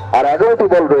 আর 11টি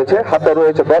বল রয়েছে হাতে,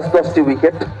 রয়েছে 10-10টি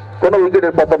উইকেট, কোনো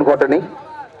উইকেটের পতন ঘটেনি।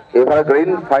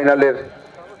 এভারগ্রিন ফাইনালের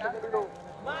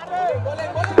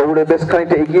দৌড়ে বেশ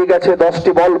খানিকটা এগিয়ে গেছে।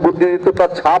 10টি বল,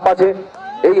 বুদ্ধিদীপ্ততার ছাপ আছে।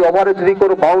 এই ওভারে যদি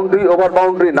কোনো ওভার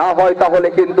বাউন্ডারি না হয় তাহলে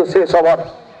কিন্তু শেষ ওভার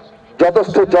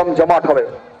যথেষ্ট জমজমাট হবে।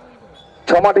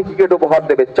 6টি ক্রিকেট উপহার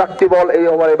দেবে। 4টি বল এই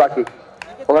ওভারে বাকি।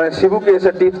 ওখানে শিবুকে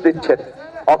এসে টিপস দিচ্ছেন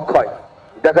অক্ষয়,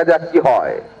 দেখা যাক কি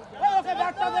হয়।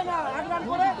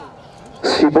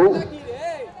 শিবু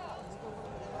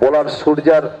বোলার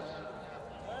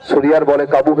সূর্যার বলে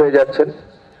কাবু হয়ে যাচ্ছেন।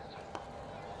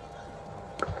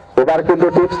 এবার কিন্তু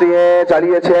টিপস দিয়ে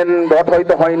চালিয়েছেন, ডট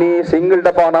হয়তো হয়নি,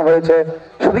 সিঙ্গেলটা পাওয়া হয়েছে।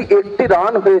 শুধু একটি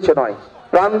রান হয়েছে নয়,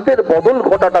 প্রান্তের বদল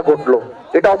ঘটাটা ঘটলো,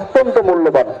 এটা অত্যন্ত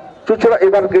মূল্যবান। চুচুড়া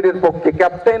এভারগ্রিনের পক্ষে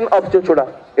ক্যাপ্টেন অফ চুচুড়া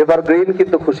এভারগ্রিন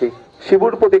কিন্তু খুশি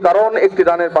শিবুর প্রতি, কারণ একটি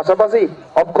রানের পাশাপাশি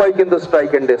অক্ষয় কিন্তু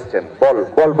স্ট্রাইক এন্ড এসছেন। বল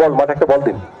বল বল, মানে একটা বল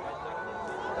দিন।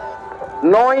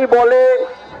 9 বলে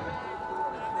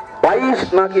 22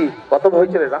 নাকি কত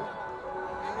হয়েছে রে?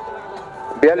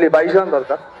 22 রান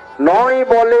দরকার। 9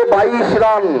 বলে 22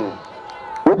 রান,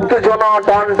 উত্তেজনা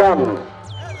টান টান,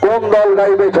 কোন দল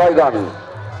গাইবে জয়গান।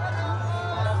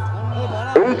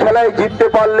 এই খেলায় জিততে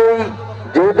পারলেই,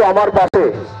 যেহেতু আমার পাশে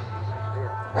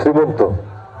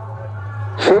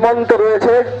সীমন্ত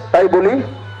রয়েছে তাই বলি,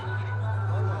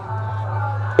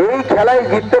 এই খেলায়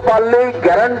জিততে পারলেই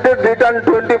গ্যারান্টেড রিটার্ন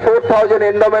 24,000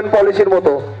 এন্ডোমেন্ট পলিসির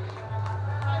মতো,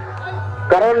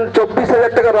 কারণ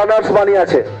 24,000 টাকা রানার্স মানি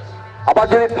আছে। আবার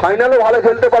যদি ফাইনালও ভালো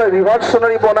খেলতে পারে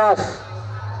রিভার্সনারি বোনাস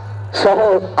সহ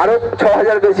আরো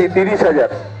 6,000 বেশি,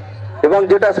 30,000, এবং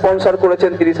যেটা স্পন্সর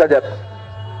করেছেন 30,000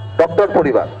 ডক্টর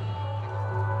পরিবার।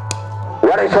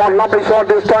 What a shot, lovely shot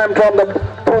this time from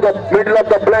through the middle of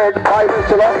the blade by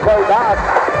Mr. That.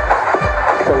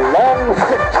 It's a long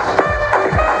six.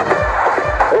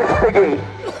 It's Piggy.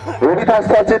 Ravi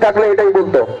Shastri থাকলে এটাই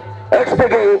বলতো, It's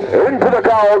Piggy into the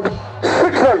crowd,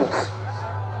 6 runs.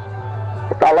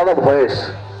 একটা আলাদা voice.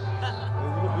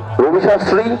 Ravi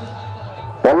Shastri,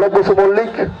 পল্লব বসু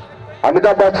মল্লিক,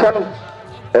 অমিতাভ বচ্চন,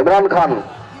 ইমরান খান,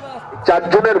 4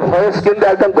 জনের voice কিন্তু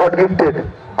একদম god gifted.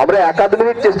 আমরা 1-2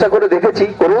 minute চেষ্টা করে দেখেছি,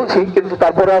 করেওছি, কিন্তু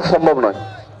তারপরে আর সম্ভব নয়।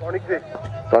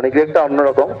 টনিক রেকটা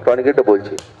অন্যরকম, টনিক রেকটা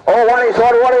বলছি। Oh, what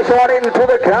a shot into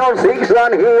the crowd, 6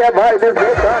 run here by this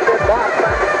left-handed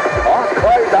batsman.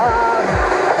 Oxford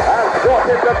has got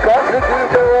it, the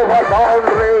contributor over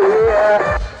boundary here.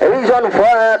 He's on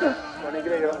fire.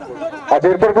 আজ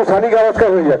এরপর তো সানি গাভাস্কার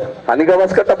হয়ে যাক। সানি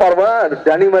গাভাস্কারটা পারবো না,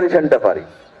 জানি মারিশনটা পারি।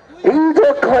 He's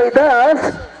a Khaidas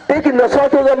taking the shot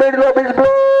to the middle of his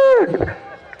blade.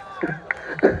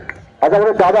 আচ্ছা,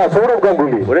 আমাদের দাদা সৌরভ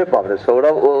গাঙ্গুলি। ওরে বাপরে,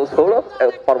 সৌরভ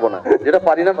পারবো না, যেটা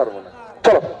পারি না পারবো না।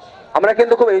 চলো, আমরা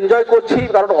কিন্তু খুব এনজয় করছি,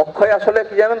 কারণ অক্ষয় আসলে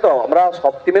কি জানেন তো, আমরা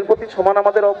সব টিমের প্রতি সমান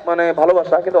আমাদের মানে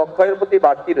ভালোবাসা, কিন্তু অক্ষয়ের প্রতি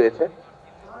বাড়তি রয়েছে।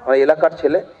 আমার এলাকার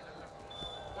ছেলে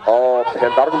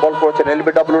দারুণ বল করেছেন,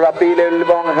 এলবিডব্লিউর আপিল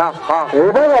এবং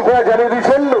এবং আপনারা জানিয়ে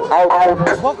দিচ্ছেন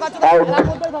out.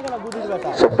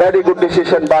 So very good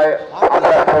decision by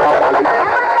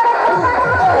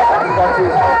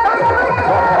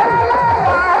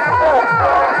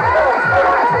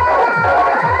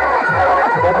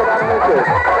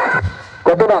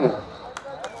কত রান?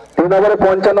 3 ওভারে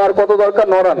 55, আর কত দরকার?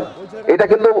 9 রান। এটা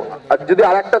কিন্তু যদি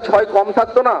আর একটা 6 কম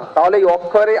থাকতো না, তাহলে এই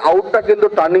অক্ষয়ের আউটটা কিন্তু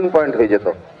টার্নিং পয়েন্ট হয়ে যেত।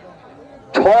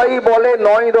 6 বলে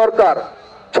 9 দরকার।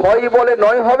 6 বলে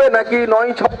 9 হবে নাকি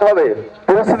 9-6 হবে?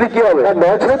 পরিস্থিতি কি হবে?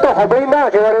 9 তো হবেই না,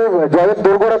 একেবারে জয়ের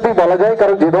দোরগোড়াতেই বলা যায়,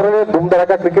 কারণ যে ধরনের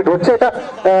ধুমধারাকা ক্রিকেট হচ্ছে, এটা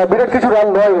বিরাট কিছু রান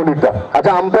নয় উনিটা।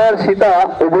 আচ্ছা, আম্পায়ার সীতা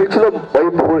ও বলছিল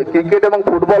ক্রিকেট এবং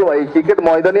ফুটবল ভাই, ক্রিকেট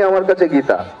ময়দানে আমার কাছে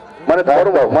গীতা, মানে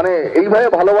ধর্ম, মানে এইভাবে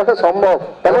ভালোবাসা সম্ভব।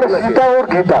 তাহলে সীতা ওর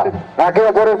গীতা একে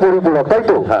অপরের পরিপূরক, তাই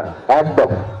তো? হ্যাঁ, একদম।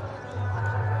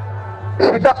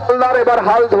 সীতা হালদার এবার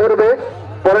হাল ধরবে,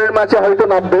 পরের ম্যাচে হয়তো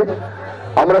নামবে,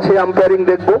 আমরা সেই আম্পায়ারিং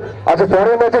দেখবো। আচ্ছা,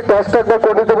 পরের ম্যাচে টসটা একবার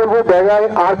করে দিতে বলবো ব্যাঙ্গাই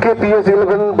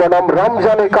RKPS11 বনাম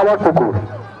রামজানে কামারপুকুর।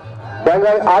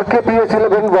 ব্যাঙ্গাই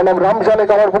RKPS11 বনাম রামজানে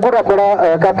কামারপুকুর। আপনারা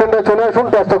ক্যাপ্টেনরা চলে আসুন,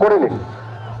 টসটা করে নিন।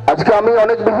 আজকে আমি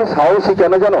অনেক বেশি সাহসী,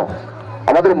 কেন জানো?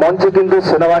 আমাদের মঞ্চে কিন্তু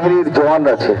সেনাবাহিনীর জওয়ান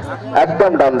আছে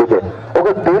একদম ডান দিকে,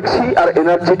 ওকে দেখছি আর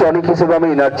এনার্জি টনিক হিসেবে আমি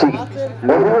এনার্জি।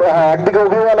 একদিকে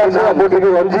অভিমান আছে, অপরদিকে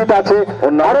রঞ্জিত আছে,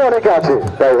 আরো অনেকে আছে।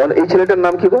 তাই এই ছেলেটার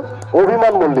নাম কি গো?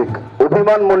 অভিমান মল্লিক।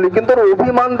 অভিমান মল্লিক, কিন্তু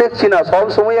অভিমান দেখছি না, সব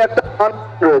সময় একটা মান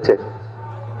রয়েছে।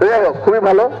 যাই হোক, খুবই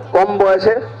ভালো, কম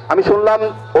বয়সে। আমি শুনলাম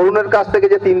অরুণের কাছ থেকে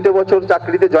যে 3টে বছর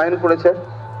চাকরিতে জয়েন করেছে।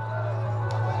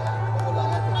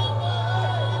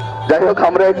 যাই হোক,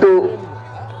 আমরা একটু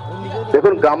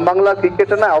দেখুন, গ্রাম বাংলা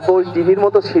ক্রিকেটে না অত টিভির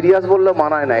মতো সিরিয়াস বললে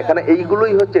মানায় না, এখানে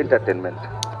এইগুলোই হচ্ছে এন্টারটেনমেন্ট।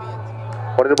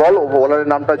 পরের বল, বলারের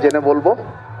নামটা জেনে বলবো।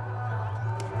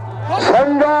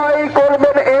 সঞ্জয়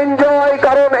করবেন এনজয়,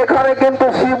 কারণ এখানে কিন্তু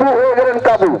শিবু হয়ে গেলেন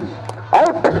কাবু।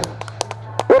 আউট।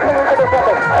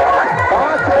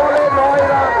 5 বলে 9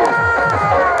 রান।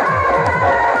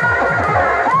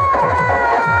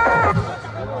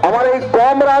 আমার এই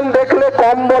কম রান দেখলে,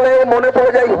 কম বলে মনে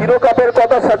পড়ে যায় হিরো কাপের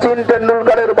কথা, সচিন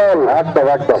টেন্ডুলকারের বল। একদম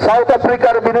একদম। সাউথ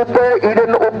আফ্রিকার বিরুদ্ধে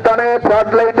ইডেন উদ্যানে ফ্লাড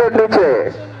লাইটের নিচে।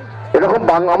 এরকম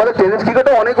আমাদের টেনিস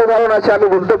ক্রিকেটে অনেক উদাহরণ আছে, আমি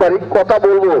বলতে পারি, কথা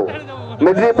বলবো।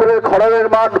 মেদিনীপুরের খড়ারের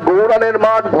মাঠ, গৌরানের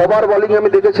মাঠ, ভবার বোলিং আমি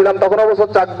দেখেছিলাম, তখন অবশ্য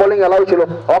চাক বোলিং এলাও ছিল।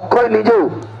 অক্ষয় নিজেও,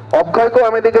 অক্ষয়কেও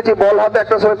আমি দেখেছি বল হাতে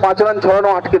একটা সময় 5 রান 6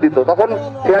 রানও আটকে দিত। তখন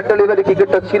ফেয়ার ডেলিভারি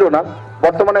ক্রিকেটটা ছিল না,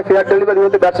 বর্তমানে ফেয়ার ডেলিভারি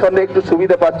হতে ব্যাটসম্যানরা একটু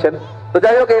সুবিধা পাচ্ছেন। তো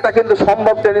যাই হোক, এটা কিন্তু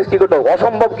সম্ভব টেনিস ক্রিকেটও,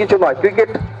 অসম্ভব কিছু নয়।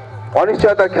 ক্রিকেট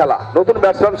অনিশ্চয়তার খেলা। নতুন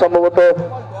ব্যাটসম্যান সম্ভবত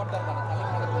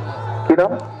কি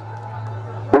নাম?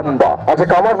 বুম্বা। আচ্ছা,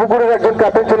 কামারপুকুরের একজন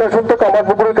ক্যাপ্টেন চলে আসুন তো,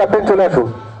 কামারপুকুরের ক্যাপ্টেন চলে আসুন।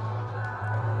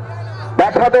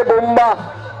 ব্যাট হাতে বুম্বা,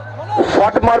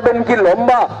 শট মারবেন কি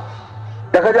লম্বা,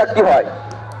 দেখা যাক কি হয়।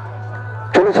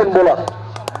 চলেছেন bowler,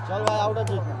 Lovely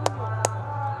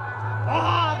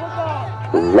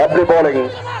bowling,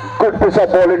 good piece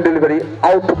of ball in delivery,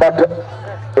 out, but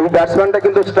এই ব্যাটসম্যানটা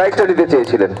কিন্তু স্ট্রাইকটা দিতে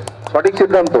চেয়েছিলেন, সঠিক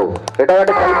সিদ্ধান্ত। এটাও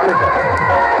একটা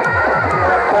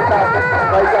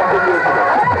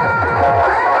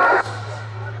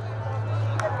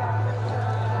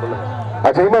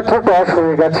আচ্ছা, এইমাত্র টস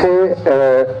হয়ে গেছে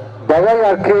দাগাই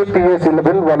আর কে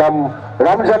PS11 বনাম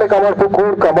রামজানে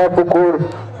Kamarpukur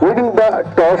winning the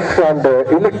toss and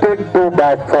elected to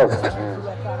bat first.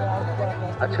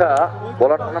 আচ্ছা,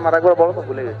 বলারটা নাম আরেকবার বলো তো,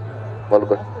 ভুলে গেছি, বল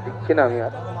কর দেখছি না আমি।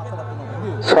 আর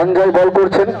সঞ্জয় বল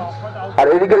করছেন, আর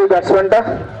এদিকের এই ব্যাটসম্যানটা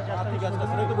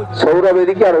সৌরভ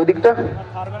এদিকে, আর ওই দিকটা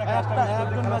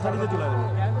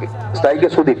স্ট্রাইকে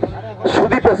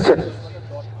সুদীপ এসছেন।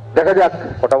 দেখা যাক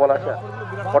কটা বল আছে,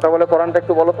 কটা বলে করানটা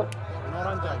একটু বলো তো।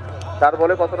 4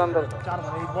 বলে কত রান দরকার?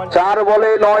 4 বলে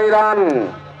 9 রান।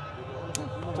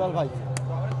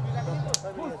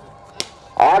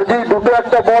 আর যে দুটো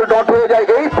একটা বল ডট হয়ে যায়,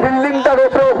 এই ফিল্ডিংটার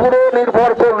উপরে পুরো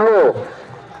নির্ভর করলো,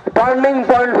 টার্নিং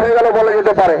পয়েন্ট হয়ে গেল বলা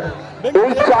যেতে পারে।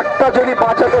 এই 4টা যদি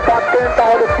বাঁচাতে পারতেন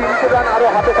তাহলে 3 রান আরো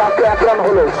হাতে থাকতো, 1 রান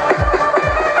হলো,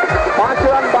 5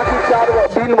 রান বাকি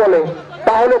 3 বলে,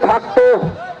 তাহলে থাকতো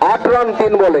 8 রান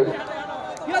 3 বলে।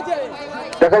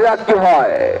 দেখা যাক কি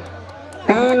হয়।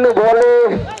 3 বলে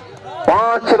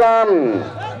 5 রান,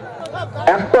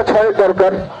 একটা 6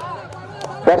 দরকার।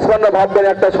 ব্যাটসম্যানরা ভাববেন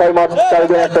একটা 6 মারতে,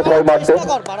 চাইবেন একটা 6 মারতে,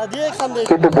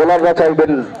 কিন্তু বোলাররা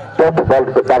চাইবেন ডট বল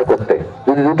পার করতে।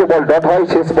 যদি দুটো বল ডট হয়,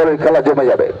 শেষ বলে খেলা জমে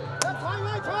যাবে।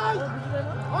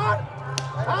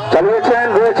 চালিয়েছেন,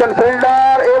 রয়েছেন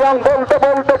ফিল্ডার, এবং বলতে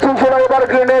বলতে চিনসুরা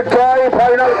এভারগ্রিনের জয়,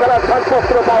 ফাইনাল খেলার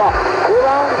ছাড়পত্র পাওয়া,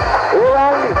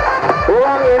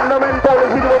 এবং এন্ডোমেন্টাল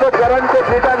রীতিমতো গ্যারান্টেড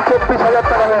রিটার্ন 24,000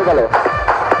 টাকা হয়ে গেল।